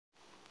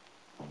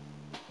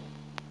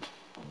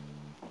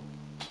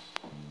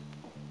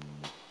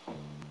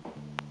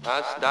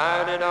I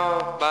started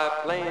off by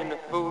playing the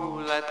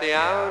fool at the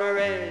outer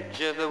edge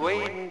of the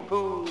wading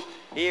pool.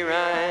 Here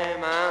I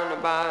am on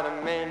the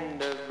bottom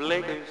end of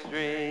Bleecker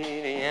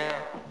Street, yeah.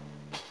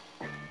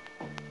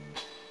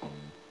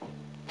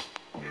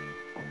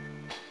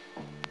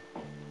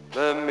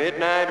 The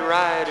midnight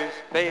riders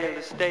fail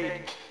to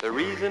state the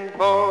reason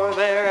for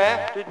their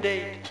after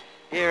date.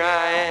 Here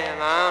I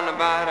am on the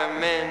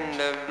bottom end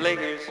of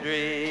Bleecker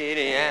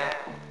Street, yeah.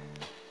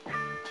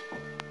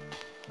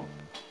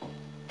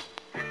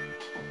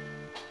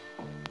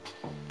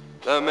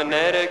 The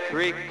Minetta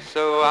Creek,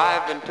 so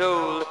I've been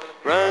told,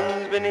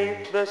 runs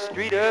beneath the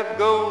street of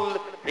gold.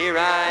 Here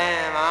I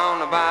am on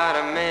the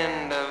bottom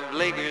end of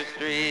Bleecker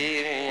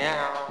Street,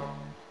 yeah.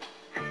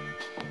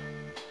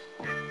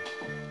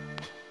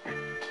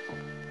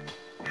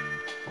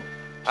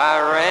 I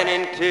ran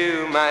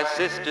into my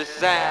sister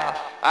Sal.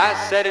 I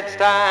said it's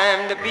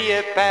time to be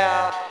a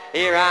pal.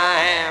 Here I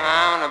am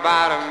on the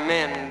bottom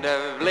end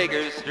of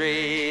Bleecker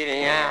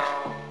Street, yeah.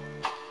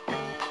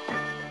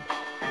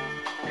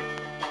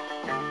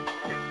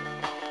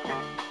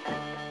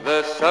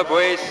 The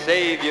subway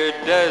savior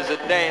does a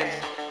dance,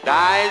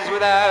 dies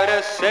without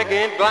a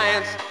second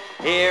glance.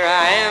 Here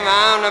I am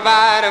on the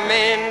bottom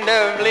end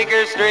of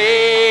Bleecker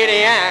Street,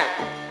 yeah.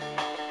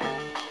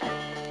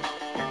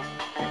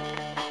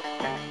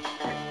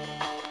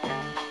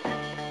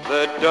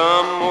 The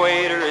dumb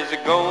waiter is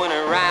going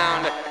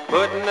around,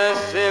 putting the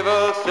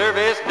civil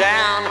service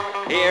down.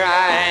 Here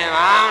I am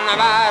on the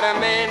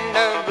bottom end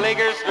of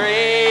Bleecker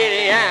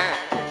Street, yeah.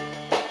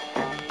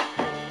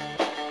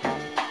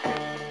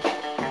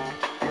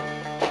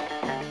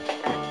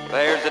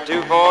 There's a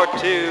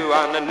 242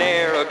 on the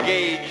narrow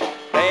gauge,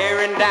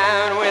 bearing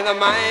down with a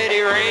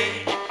mighty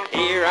rage.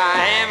 Here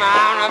I am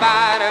on the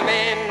bottom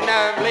end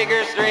of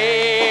Bleecker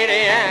Street,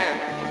 yeah.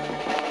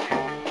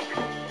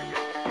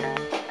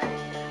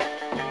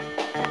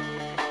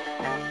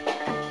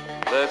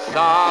 The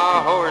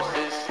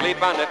sawhorses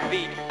sleep on their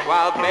feet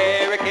while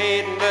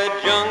barricading the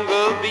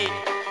jungle beat.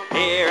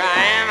 Here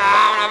I am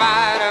on the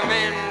bottom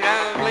end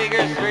of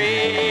Bleecker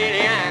Street,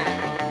 yeah.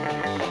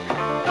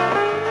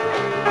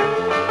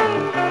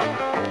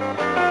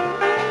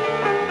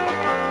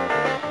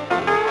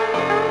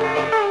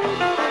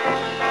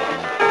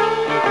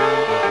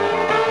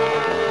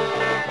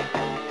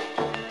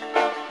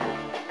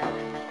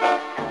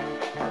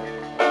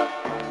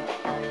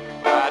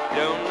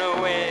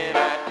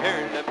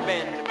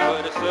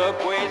 But a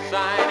subway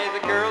sign is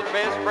a girl's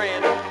best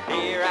friend.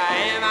 Here I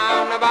am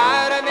on the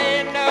bottom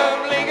end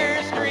of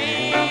Bleecker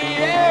Street,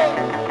 yeah.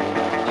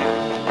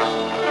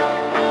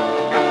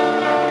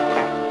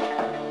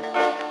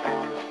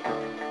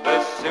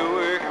 The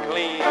sewer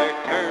cleaner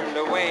turned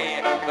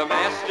away, the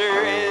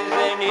master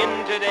isn't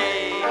in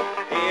today.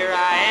 Here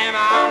I am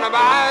on the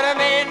bottom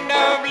end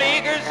of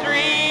Bleecker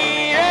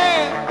Street,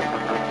 yeah.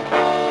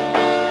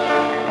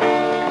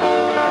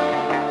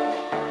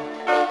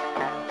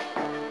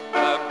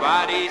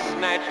 Body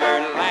snatcher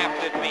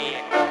laughed at me.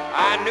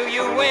 I knew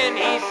you when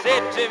he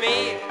said to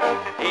me,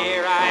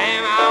 here I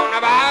am on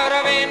the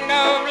bottom end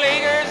of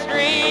Bleecker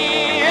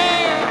Street,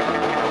 yeah.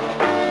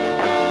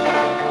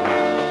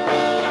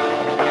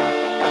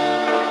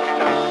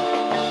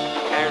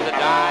 There's a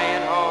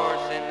dying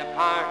horse in the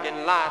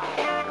parking lot.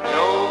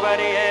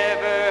 Nobody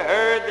ever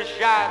heard the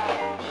shot.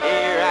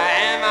 Here I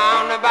am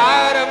on the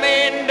bottom end